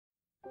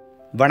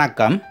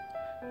வணக்கம்.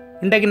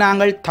 இன்றைக்கு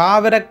நாங்கள்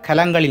தாவர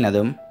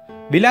கலங்களினதும்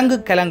விலங்கு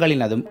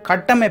கலங்களினதும்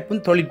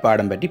கட்டமைப்பும்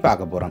தொழிற்பாடம் பற்றி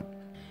பார்க்க போகிறோம்.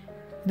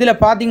 இதில்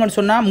பார்த்தீங்கன்னு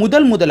சொன்னால்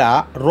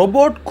முதலாக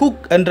ரோபோட்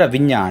குக் என்ற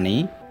விஞ்ஞானி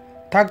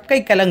தக்கை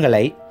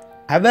கலங்களை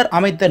அவர்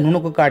அமைத்த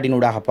நுணுக்கு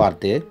காட்டினூடாக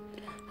பார்த்து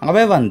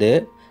அவை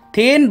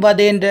தேன்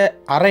வதேன்ற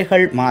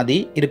அறைகள் மாதிரி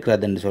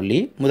இருக்கிறதுன்னு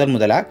சொல்லி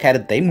முதலாக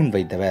கருத்தை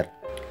முன்வைத்தவர்.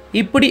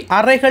 இப்படி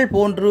அறைகள்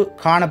போன்று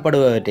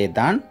காணப்படுவவற்றை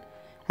தான்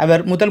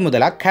அவர்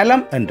முதலாக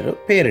கலம் என்று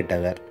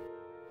பெயரிட்டவர்.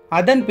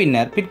 அதன்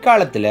பின்னர்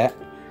பிற்காலத்தில்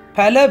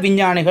பல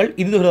விஞ்ஞானிகள்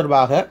இது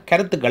தொடர்பாக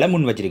கருத்துக்களை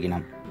முன்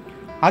வச்சிருக்கணும்.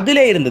 அதில்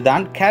இருந்து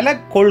தான்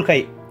கலக் கொள்கை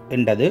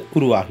என்றது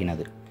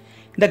உருவாகினது.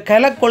 இந்த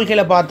கலக்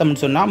கொள்கையில்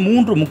பார்த்தோம்னு சொன்னால்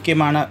 3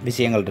 முக்கியமான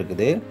விஷயங்கள்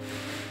இருக்குது.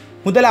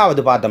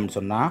 முதலாவது பார்த்தோம்னு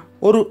சொன்னால்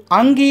ஒரு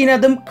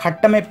அங்கியினதும்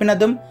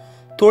கட்டமைப்பினதும்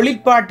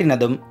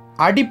தொழிற்பாட்டினதும்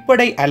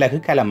அடிப்படை அலகு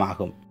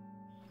கலமாகும்.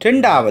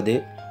 2வது,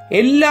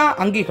 எல்லா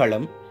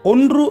அங்கிகளும்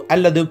ஒன்று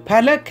அல்லது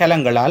பல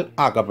கலங்களால்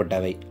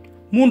ஆக்கப்பட்டவை.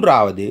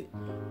 3வது,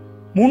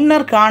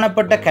 முன்னர்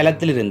காணப்பட்ட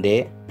கலத்திலிருந்தே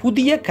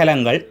புதிய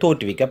கலங்கள்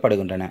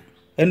தோற்றுவிக்கப்படுகின்றன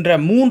என்ற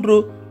 3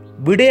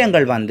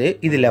 விடயங்கள்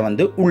இதில்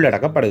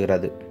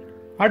உள்ளடக்கப்படுகிறது.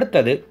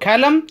 அடுத்தது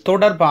கலம்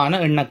தொடர்பான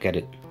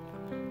எண்ணக்கரு.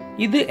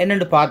 இது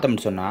என்னென்னு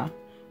பார்த்தோம்னு சொன்னால்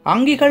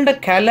அங்கிகளோட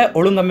கல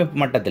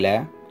ஒழுங்கமைப்பு மட்டத்தில்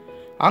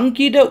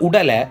அங்கிட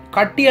உடலை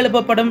கட்டி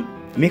எழுப்பப்படும்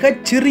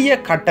மிகச்சிறிய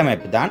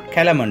கட்டமைப்பு தான்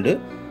கலம் என்று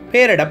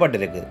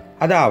பெயரிடப்பட்டிருக்கு.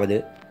 அதாவது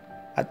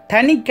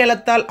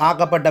தனிக்கலத்தால்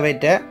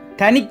ஆக்கப்பட்டவற்றை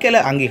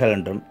தனிக்கல அங்கிகள்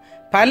என்றும்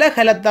பல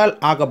கலத்தால்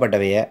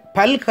ஆக்கப்பட்டவைய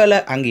பல்கல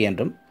அங்கி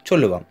என்றும்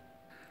சொல்லுவோம்.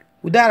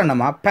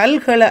 உதாரணமாக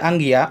பல்கல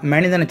அங்கியா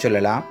மனிதனை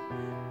சொல்லலாம்,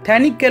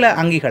 தனிக்கல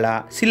அங்கிகளா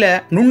சில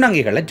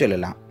நுண்ணங்கிகளை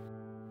சொல்லலாம்.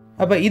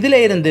 அப்போ இதில்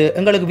இருந்து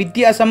எங்களுக்கு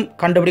வித்தியாசம்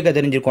கண்டுபிடிக்க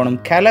தெரிஞ்சுக்கணும்.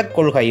 கல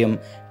கொள்கையும்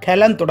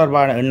கலம்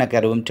தொடர்பான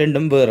எண்ணக்கருவும்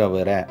 2ம் வேறு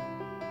வேறு.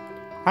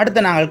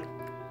 அடுத்து நாங்கள்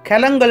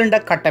கலங்களின்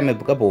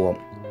கட்டமைப்புக்கு போவோம்.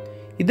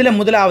 இதில்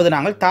முதலாவது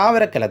நாங்கள்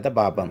தாவர கலத்தை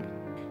பார்ப்போம்.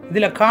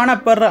 இதில்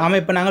காணப்படுற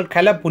அமைப்பு நாங்கள்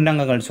கல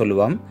புன்னங்கங்கள்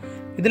சொல்லுவோம்.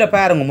 இதில்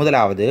பாருங்க,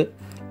 முதலாவது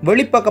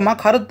வெளிப்பக்கமாக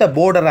கருத்த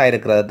போர்டராக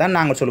இருக்கிறது தான்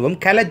நாங்கள் சொல்லுவோம்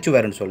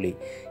கலச்சுவர்னு சொல்லி.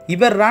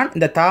 இவர் தான்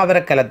இந்த தாவர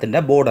கலத்தின்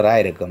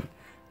போர்டராக இருக்கும்.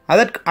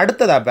 அதற்கு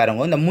அடுத்ததாக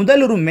பாருங்க, இந்த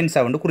முதலுரு மென்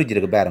சவுண்டு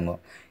குறிச்சிருக்கு பாருங்க.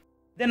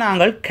 இதை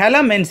நாங்கள்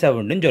கல மென்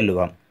சவுண்டுன்னு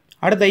சொல்லுவோம்.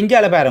 அடுத்த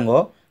இஞ்சால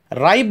பாருங்க,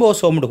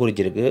 ரைபோசோம்னு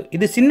குறிச்சிருக்கு.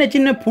 இது சின்ன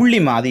சின்ன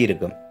புள்ளி மாதிரி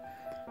இருக்கும்.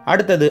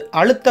 அடுத்தது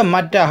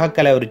அழுத்தமற்ற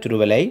அகக்கலவரி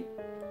சுருவலை.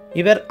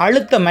 இவர்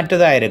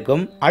அழுத்தமற்றதாக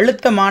இருக்கும்.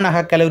 அழுத்தமான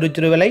அகக்கலவரி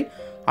சுருவலை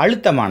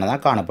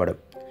அழுத்தமானதாக காணப்படும்.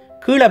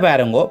 கீழே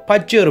பாருங்கோ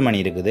பச்சை ஒரு மணி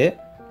இருக்குது.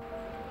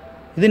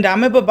 இதுன்ற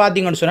அமைப்பை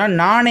பார்த்தீங்கன்னு சொன்னால்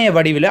நாணய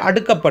வடிவில்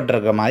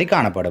அடுக்கப்பட்டிருக்க மாதிரி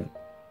காணப்படும்.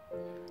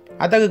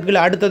 அதுக்கு கீழே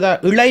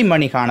அடுத்ததாக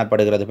இளைமணி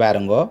காணப்படுகிறது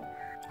பாருங்கோ.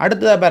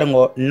 அடுத்ததாக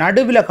பாருங்கோ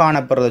நடுவில்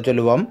காணப்படுறத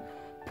சொல்லுவோம்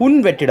புன்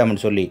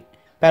வெற்றிடம்னு சொல்லி.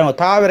 பாருங்க,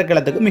 தாவர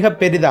கிளத்துக்கு மிக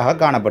பெரிதாக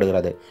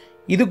காணப்படுகிறது.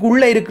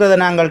 இதுக்குள்ளே இருக்கிறத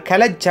நாங்கள்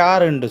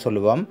கலச்சாறு என்று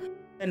சொல்லுவோம்.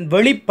 இதன்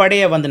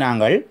வெளிப்படையை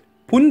நாங்கள்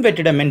புன்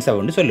வெற்றிட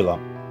மென்சவுன்னு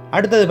சொல்லுவோம்.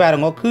 அடுத்தது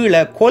பாருங்க,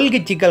 கீழே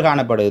கொள்கை சிக்கல்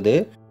காணப்படுது.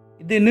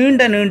 இது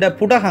நீண்ட நீண்ட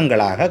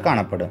புடகங்களாக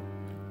காணப்படும்.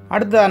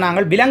 அடுத்ததாக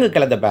நாங்கள் விலங்கு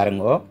கலத்தை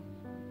பாருங்கோ.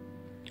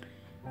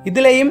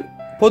 இதுலேயும்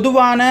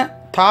பொதுவான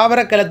தாவர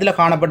கலத்தில்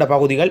காணப்பட்ட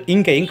பகுதிகள்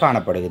இங்கேயும்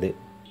காணப்படுகிறது.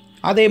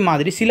 அதே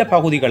மாதிரி சில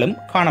பகுதிகளும்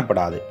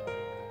காணப்படாது.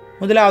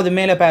 முதலாவது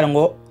மேலே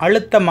பாருங்கோ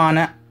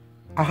அழுத்தமான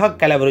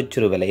அகக்கலவரி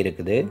சுருவலை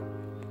இருக்குது.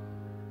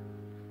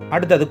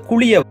 அடுத்தது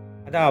குழிய,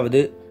 அதாவது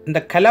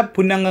இந்த கல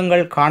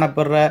புன்னங்கங்கள்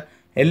காணப்படுற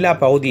எல்லா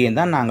பகுதியையும்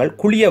தான் நாங்கள்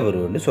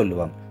குழியவருன்னு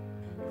சொல்லுவோம்.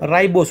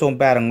 ரைபோசோம்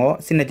பாருங்கோ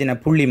சின்ன சின்ன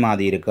புள்ளி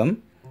மாதிரி இருக்கும்.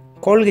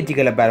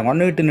 கோல்கிச்சிக்கலை பாருங்கோ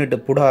நீட்டு நீட்டு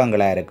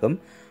புடகங்களாக இருக்கும்.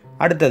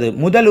 அடுத்தது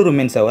முதலுரு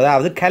மென்சவு,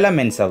 அதாவது கல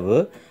மென்சவு.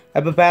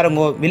 அப்போ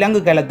பாருங்கோ விலங்கு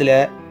கலத்தில்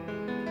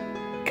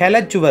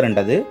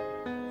கலச்சுவர்ன்றது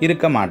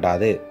இருக்க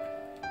மாட்டாது.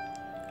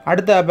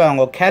 அடுத்த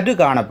பாருங்கோ கரு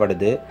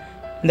காணப்படுது.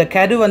 இந்த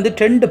கரு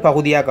 2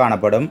 பகுதியாக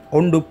காணப்படும்.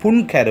 ஒன்று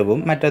புன்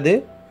கருவும் மற்றது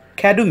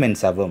கரு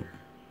மென்சவும்.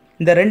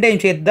 இந்த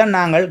 2ஐயும் சேர்த்து தான்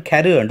நாங்கள்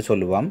கரு என்று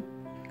சொல்லுவோம்.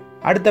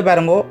 அடுத்த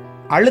பாருங்கோ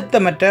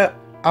அழுத்தமற்ற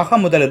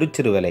அகமுதலுரு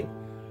சிறுவலை.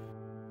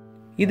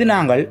 இது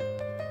நாங்கள்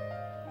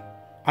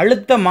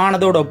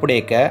அழுத்தமானதோடு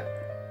ஒப்படைக்க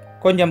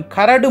கொஞ்சம்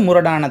கரடு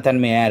முரடான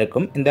தன்மையாக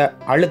இருக்கும். இந்த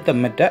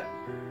அழுத்தமற்ற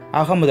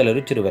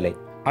அகமுதலுரு சிறுவலை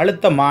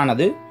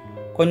அழுத்தமானது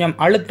கொஞ்சம்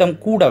அழுத்தம்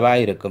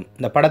கூடவாக இருக்கும்.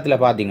 இந்த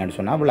படத்தில் பார்த்தீங்கன்னு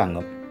சொன்னால்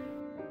விளங்கும்.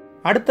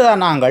 அடுத்ததாக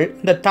நாங்கள்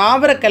இந்த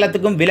தாவர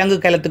கலத்துக்கும் விலங்கு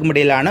கலத்துக்கும்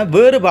இடையிலான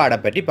வேறுபாடை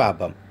பற்றி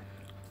பார்ப்போம்.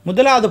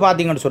 முதலாவது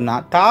பார்த்தீங்கன்னு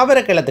சொன்னால் தாவர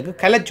கலத்துக்கு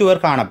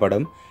கலச்சுவர்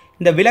காணப்படும்.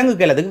 இந்த விலங்கு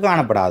கலத்துக்கு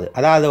காணப்படாது.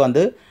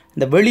 அதாவது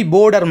இந்த வெளி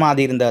போர்டர்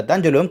மாதிரி இருந்ததை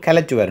தான் சொல்லுவோம்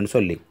கலச்சுவர்னு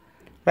சொல்லி.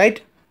 ரைட்.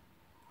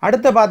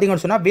 அடுத்த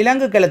பார்த்தீங்கன்னு சொன்னால்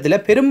விலங்கு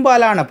கலத்தில்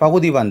பெரும்பாலான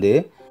பகுதி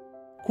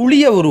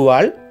குழிய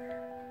உருவால்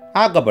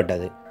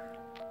ஆக்கப்பட்டது.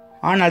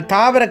 ஆனால்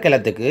தாவர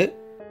கலத்துக்கு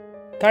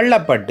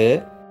தள்ளப்பட்டு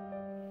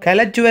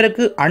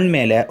கலச்சுவருக்கு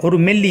அண்மையில் ஒரு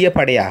மெல்லிய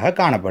படையாக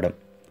காணப்படும்.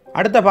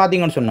 அடுத்த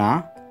பார்த்தீங்கன்னு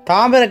சொன்னால்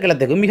தாவர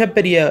கலத்துக்கு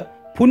மிகப்பெரிய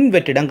புன்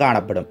வெற்றிடம்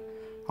காணப்படும்.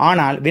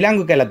 ஆனால்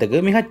விலங்கு கலத்துக்கு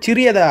மிகச்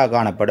சிறியதாக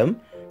காணப்படும்.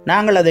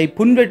 நாங்கள் அதை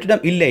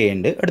புன்வெற்றிடம் இல்லை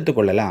என்று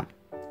எடுத்துக்கொள்ளலாம்.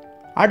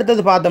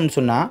 அடுத்தது பார்த்தோம்னு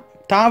சொன்னால்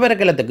தாவர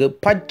கலத்துக்கு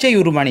பச்சை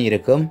உருமணி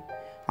இருக்கும்.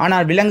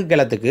 ஆனால் விலங்கு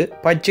கலத்துக்கு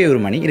பச்சை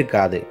உருமணி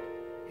இருக்காது.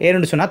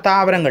 ஏன்னு சொன்னால்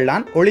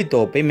தாவரங்கள்லாம்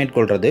ஒளித்தோப்பை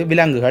மேற்கொள்கிறது,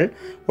 விலங்குகள்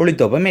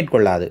ஒளித்தோப்பை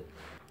மேற்கொள்ளாது.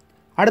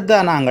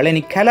 அடுத்ததாக நாங்கள்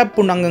இனி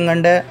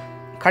கலப்புணங்கண்ட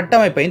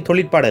கட்டமைப்பையும்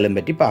தொழிற்பாடுகளும்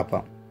பற்றி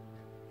பார்ப்போம்.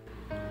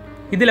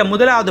 இதில்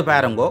முதலாவது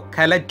பாருங்கோ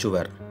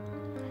கலச்சுவர்.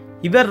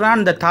 இவர் தான்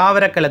இந்த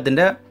தாவர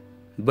கலத்தின்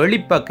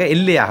வெளிப்பக்க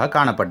எல்லையாக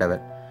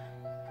காணப்பட்டவர்.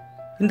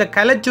 இந்த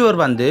கலச்சுவர்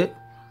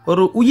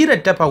ஒரு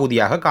உயிரற்ற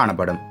பகுதியாக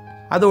காணப்படும்.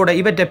 அதோட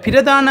இவற்றை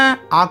பிரதான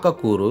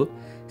ஆக்கக்கூறு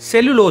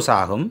செல்லுலோஸ்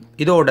ஆகும்.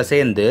 இதோட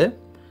சேர்ந்து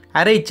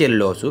அரை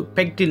செல்லுலோசு,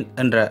 பெக்டின்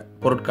என்ற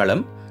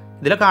பொருட்களும்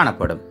இதில்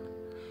காணப்படும்.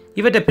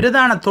 இவற்றை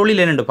பிரதான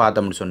தொழில் என்னென்று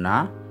பார்த்தோம்னு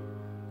சொன்னால்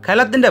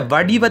கலத்தின்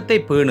வடிவத்தை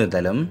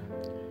பேணுதலும்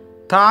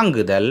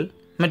தாங்குதல்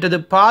மற்றது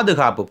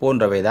பாதுகாப்பு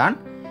போன்றவை தான்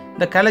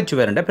இந்த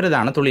கலச்சுவரண்ட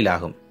பிரதான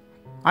தொழிலாகும்.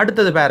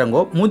 அடுத்தது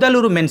பாருங்கோ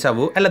முதலுரு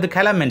மென்சவு அல்லது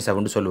கல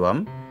மென்சவுன்னு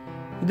சொல்லுவோம்.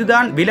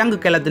 இதுதான் விலங்கு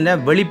கலத்தின்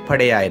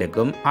வெளிப்படையாக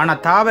இருக்கும்.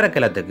 ஆனால் தாவர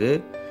கலத்துக்கு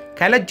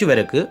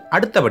கலச்சுவருக்கு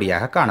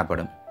அடுத்தபடியாக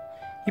காணப்படும்.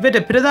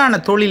 இவற்றை பிரதான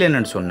தொழில்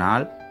என்னன்னு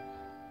சொன்னால்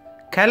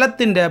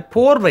கலத்தின்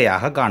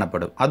போர்வையாக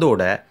காணப்படும்.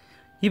 அதோட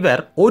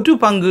இவர் ஒரு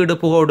பங்கீடு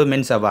புகோடு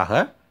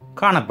மென்சவாக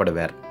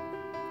காணப்படுவார்.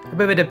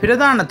 இப்போ இவற்றை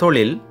பிரதான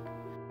தொழில்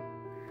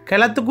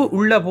கலத்துக்கு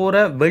உள்ளே போகிற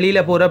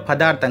வெளியில் போகிற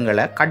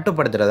பதார்த்தங்களை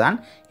கட்டுப்படுத்துகிறதான்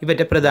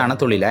இவற்றை பிரதான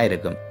தொழிலாக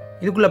இருக்கும்.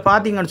 இதுக்குள்ளே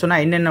பார்த்தீங்கன்னு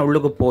சொன்னால் என்னென்ன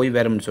உள்ளுக்கு போய்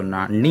வரும்னு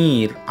சொன்னால்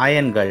நீர்,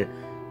 அயன்கள்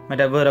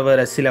மற்ற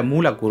வேறு சில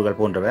மூலக்கூறுகள்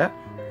போன்றவை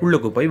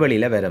உள்ளுக்கு போய்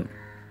வெளியில் வரும்.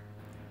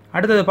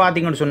 அடுத்தது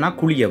பார்த்தீங்கன்னு சொன்னால்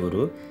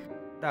குளியவுரு.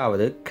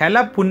 அதாவது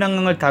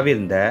கலப்புன்னங்கங்கள்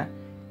தவிர்ந்த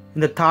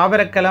இந்த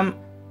தாவரக்கலம்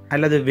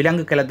அல்லது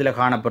விலங்கு கலத்தில்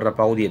காணப்படுற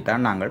பகுதியை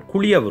தான் நாங்கள்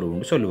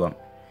குளியவுருன்னு சொல்லுவோம்.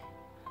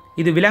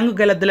 இது விலங்கு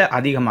கலத்தில்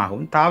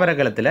அதிகமாகவும் தாவர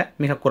கலத்தில்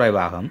மிக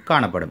குறைவாகவும்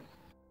காணப்படும்.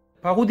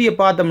 பகுதியை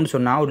பார்த்தோம்னு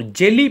சொன்னால் ஒரு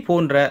ஜெல்லி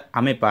போன்ற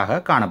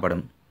அமைப்பாக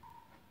காணப்படும்.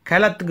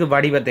 கலத்துக்கு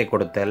வடிவத்தை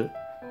கொடுத்தல்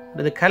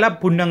அல்லது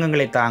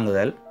கலப்புன்னங்கங்களை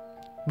தாங்குதல்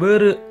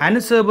வேறு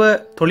அனுசேப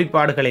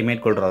தொழிற்பாடுகளை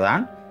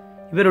மேற்கொள்கிறதான்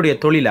இவருடைய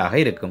தொழிலாக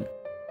இருக்கும்.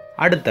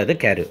 அடுத்தது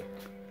கரு.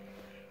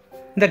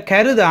 இந்த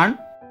கருதான்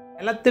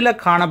கலத்தில்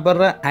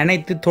காணப்படுற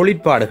அனைத்து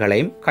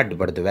தொழிற்பாடுகளையும்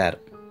கட்டுப்படுத்துவார்.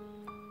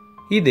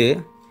 இது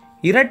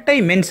இரட்டை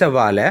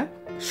மென்சவால்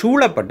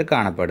சூழப்பட்டு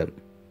காணப்படும்.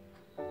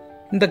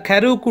 இந்த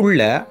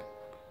கருவுக்குள்ள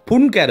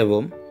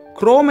புன்கருவும்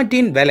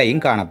குரோமட்டின்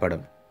விலையும்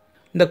காணப்படும்.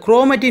 இந்த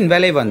குரோமட்டின்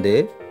விலை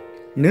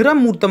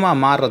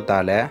நிறமூர்த்தமாக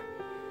மாறுறதால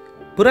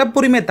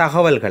பிறப்புரிமை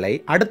தகவல்களை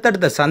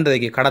அடுத்தடுத்த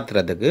சந்ததிக்கு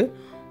கடத்துறதுக்கு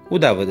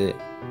உதவுது.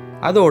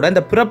 அதோட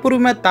இந்த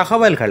பிறப்புரிமை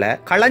தகவல்களை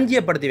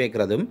களஞ்சியப்படுத்தி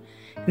வைக்கிறதும்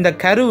இந்த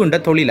கருவுண்ட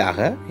தொழிலாக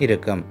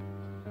இருக்கும்.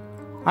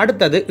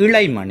 அடுத்தது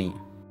இழைமணி.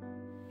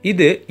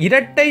 இது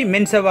இரட்டை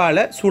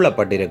மென்சவால்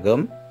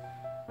சூழப்பட்டிருக்கும்.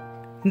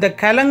 இந்த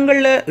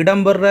கலங்களில்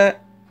இடம்பெற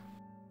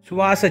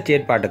சுவாச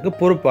செயற்பாட்டுக்கு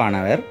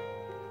பொறுப்பானவர்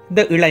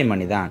இந்த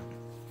இழைமணி தான்.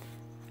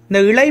 இந்த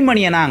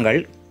இழைமணியை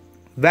நாங்கள்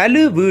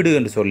வலு வீடு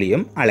என்று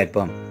சொல்லியும்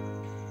அழைப்போம்.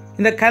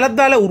 இந்த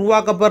கலத்தால்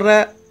உருவாக்கப்படுற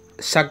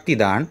சக்தி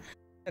தான்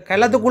இந்த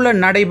கலத்துக்குள்ளே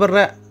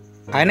நடைபெற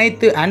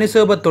அனைத்து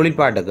அனுசேப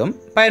தொழிற்பாட்டுக்கும்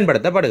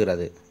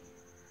பயன்படுத்தப்படுகிறது.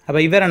 அப்போ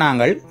இவரை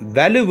நாங்கள்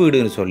வலு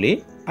வீடுன்னு சொல்லி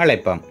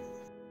அழைப்போம்.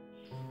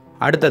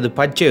 அடுத்தது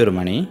பச்சை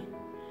ஒருமணி.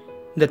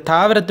 இந்த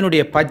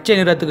தாவரத்தினுடைய பச்சை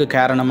நிறத்துக்கு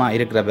காரணமாக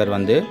இருக்கிறவர்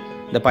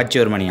இந்த பச்சை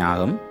ஒருமணி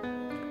ஆகும்.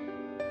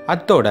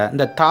 அத்தோட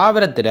இந்த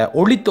தாவரத்தில்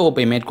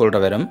ஒளித்தோப்பை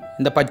மேற்கொள்கிறவரும்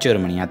இந்த பச்சை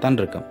ஒருமணியாக தான்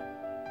இருக்கும்.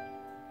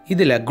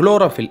 இதில்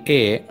குளோரோஃபில் ஏ,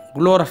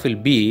 குளோரோஃபில்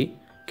பி,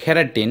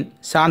 கெரட்டின்,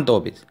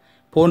 சாந்தோபிஸ்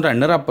போன்ற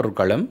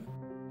நிறப்பொருட்களும்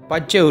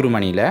பச்சை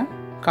உருமணியில்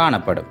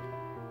காணப்படும்.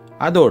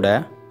 அதோட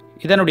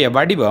இதனுடைய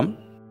வடிவம்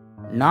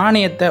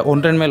நாணயத்தை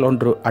ஒன்றன் மேல்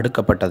ஒன்று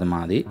அடுக்கப்பட்டது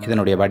மாதிரி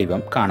இதனுடைய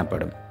வடிவம்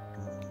காணப்படும்.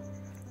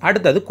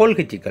 அடுத்தது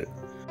கொள்கிச்சிகள்.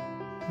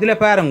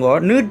 இதில் பாருங்கோ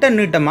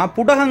நீட்டமாக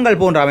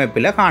புடகங்கள் போன்ற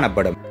அமைப்பில்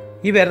காணப்படும்.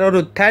 இவர் ஒரு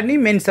தனி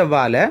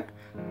மென்சவால்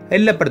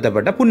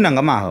எல்லப்படுத்தப்பட்ட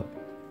புன்னங்கம் ஆகும்.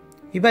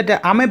 இவற்றை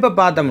அமைப்பை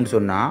பார்த்தோம்னு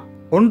சொன்னால்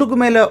ஒன்றுக்கு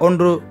மேலே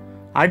ஒன்று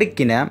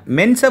அடுக்கின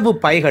மென்சவு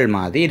பைகள்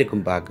மாதிரி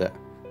இருக்கும் பார்க்க.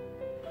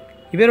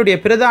 இவருடைய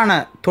பிரதான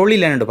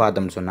தொழில் என்னென்று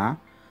பார்த்தோம்னு சொன்னால்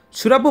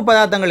சுரப்பு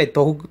பதார்த்தங்களை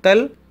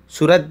தொகுத்தல்,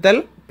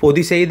 சுரத்தல்,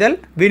 பொதி செய்தல்,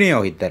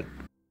 விநியோகித்தல்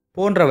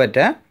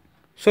போன்றவற்றை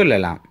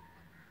சொல்லலாம்.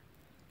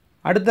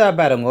 அடுத்த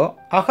பாருங்கோ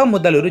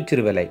அகமுதலுரு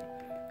சிறுவலை.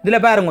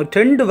 இதில் பாருங்கோ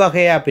 2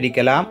 வகையாக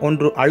பிரிக்கலாம்.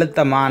 ஒன்று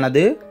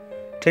அழுத்தமானது,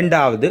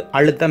 2வது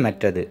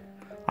அழுத்தமற்றது.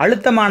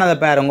 அழுத்தமானதை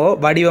பாருங்கோ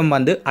வடிவம்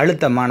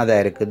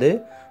அழுத்தமானதாக இருக்குது.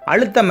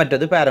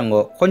 அழுத்தமற்றது பாருங்கோ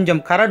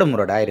கொஞ்சம் கரடு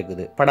முரடாக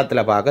இருக்குது,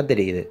 படத்தில் பார்க்க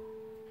தெரியுது.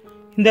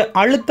 இந்த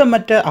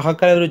அழுத்தமற்ற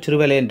அகக்கலவுரு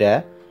சிறுவலைன்ற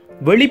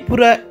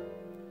வெளிப்புற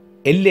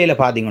எல்லையில்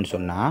பார்த்தீங்கன்னு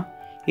சொன்னால்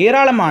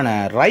ஏராளமான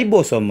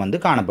ரைபோசோம்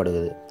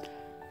காணப்படுகிறது.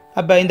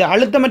 அப்போ இந்த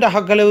அழுத்தமற்ற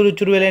அகக்கலவுரு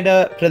சிறுவலைன்ற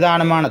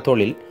பிரதானமான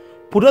தொழில்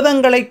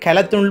புரதங்களை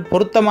கலத்தினுள்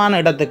பொருத்தமான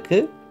இடத்துக்கு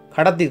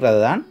கடத்துகிறது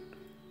தான்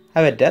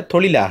அவற்றை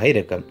தொழிலாக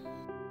இருக்கும்.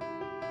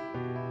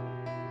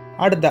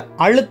 அடுத்த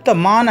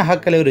அழுத்தமான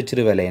அகக்கலவுரு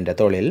சிறுவலை என்ற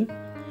தொழில்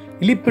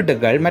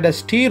லிப்பிட்டுகள் மற்றும்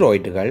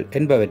ஸ்டீராய்டுகள்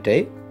என்பவற்றை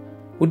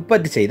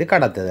உற்பத்தி செய்து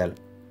கடத்துதல்.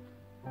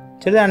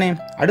 சரிதானே?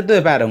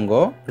 அடுத்தது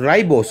பாருங்கோ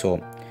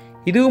ரைபோசோம்.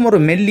 இதுவும் ஒரு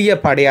மெல்லிய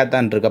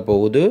படையாத்தான் இருக்க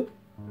போகுது.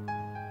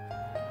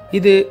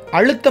 இது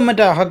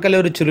அழுத்தமற்ற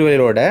அகக்கலவுரு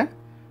சிறுவலையோட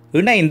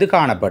இணைந்து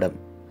காணப்படும்.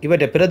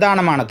 இவற்றை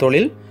பிரதானமான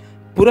தொழில்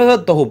புரத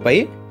தொகுப்பை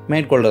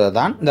மேற்கொள்வது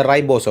தான் இந்த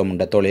ரைபோசோம்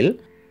என்ற தொழில்.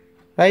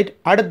 ரைட்.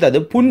 அடுத்தது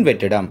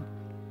புன்வெற்றிடம்.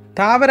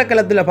 தாவர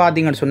கலத்தில்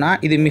பார்த்தீங்கன்னு சொன்னால்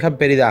இது மிக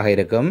பெரிதாக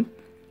இருக்கும்.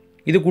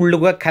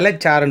 இதுக்குள்ளுக்க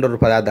கலைச்சாறுன்ற ஒரு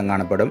பதார்த்தம்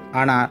காணப்படும்.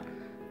 ஆனால்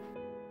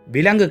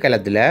விலங்கு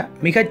கலத்தில்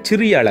மிகச்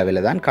சிறிய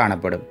அளவில் தான்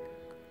காணப்படும்.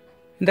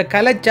 இந்த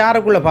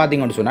கலைச்சாறுக்குள்ளே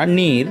பார்த்தீங்கன்னு சொன்னால்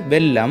நீர்,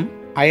 வெல்லம்,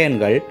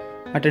 அயன்கள்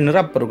மற்றும்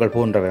நிறப்பொருட்கள்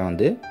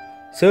போன்றவை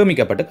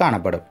சேமிக்கப்பட்டு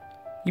காணப்படும்.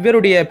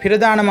 இவருடைய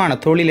பிரதானமான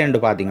தொழில் என்று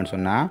பார்த்தீங்கன்னு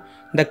சொன்னால்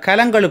இந்த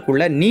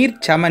கலங்களுக்குள்ள நீர்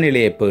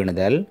சமநிலையை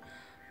பேணுதல்,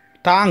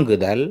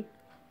 தாங்குதல்,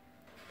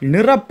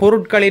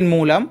 நிறப்பொருட்களின்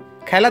மூலம்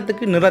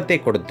கலத்துக்கு நிறத்தை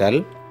கொடுத்தல்,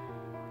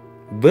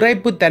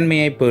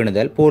 விரைப்புத்தன்மையை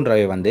பேணுதல்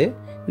போன்றவை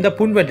இந்த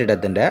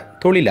புன்வெற்றிடத்தின்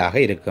தொழிலாக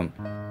இருக்கும்.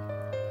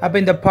 அப்போ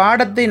இந்த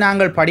பாடத்தை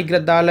நாங்கள்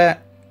படிக்கிறதால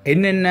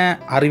என்னென்ன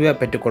அறிவை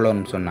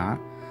பெற்றுக்கொள்ளணும்னு சொன்னால்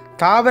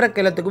தாவர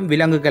கலத்துக்கும்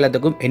விலங்கு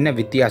கலத்துக்கும் என்ன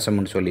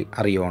வித்தியாசம்னு சொல்லி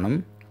அறியணும்.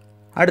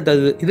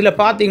 அடுத்தது இதில்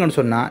பார்த்தீங்கன்னு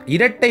சொன்னால்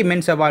இரட்டை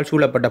மென்சவால்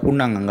சூழப்பட்ட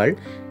புன்னங்கங்கள்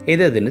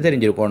எதுன்னு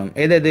தெரிஞ்சிருக்கணும்.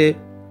 எது?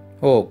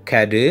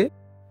 கரு,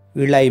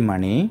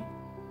 இளைமணி,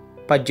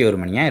 பச்சை ஒரு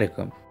மணியாக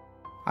இருக்கும்.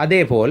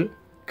 அதேபோல்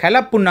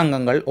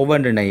கலப்புன்னங்கங்கள்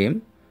ஒவ்வொன்றினையும்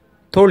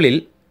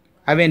தொழில்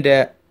அவன்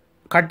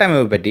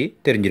கட்டமைப்பு பற்றி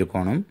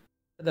தெரிஞ்சிருக்கணும்.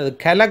 அதாவது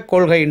கலக்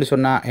கொள்கைன்னு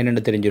சொன்னால்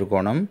என்னென்னு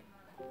தெரிஞ்சிருக்கணும்.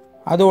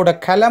 அதோட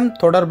கலம்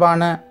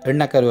தொடர்பான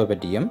எண்ணக்கருவை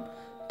பற்றியும்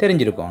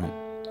தெரிஞ்சிருக்கணும்.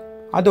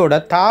 அதோட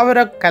தாவர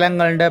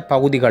கலங்களோட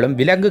பகுதிகளும்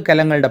விலங்கு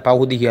கலங்களோட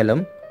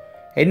பகுதிகளும்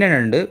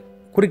என்னென்னு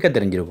குறிக்க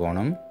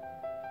தெரிஞ்சிருக்கணும்.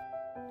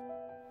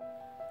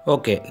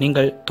 ஓகே,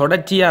 நீங்கள்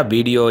தொடர்ச்சியாக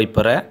வீடியோவை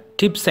பெற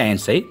டிப்ஸ்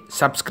சயின்ஸை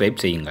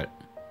சப்ஸ்கிரைப் செய்யுங்கள்.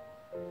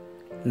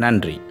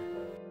 நன்றி.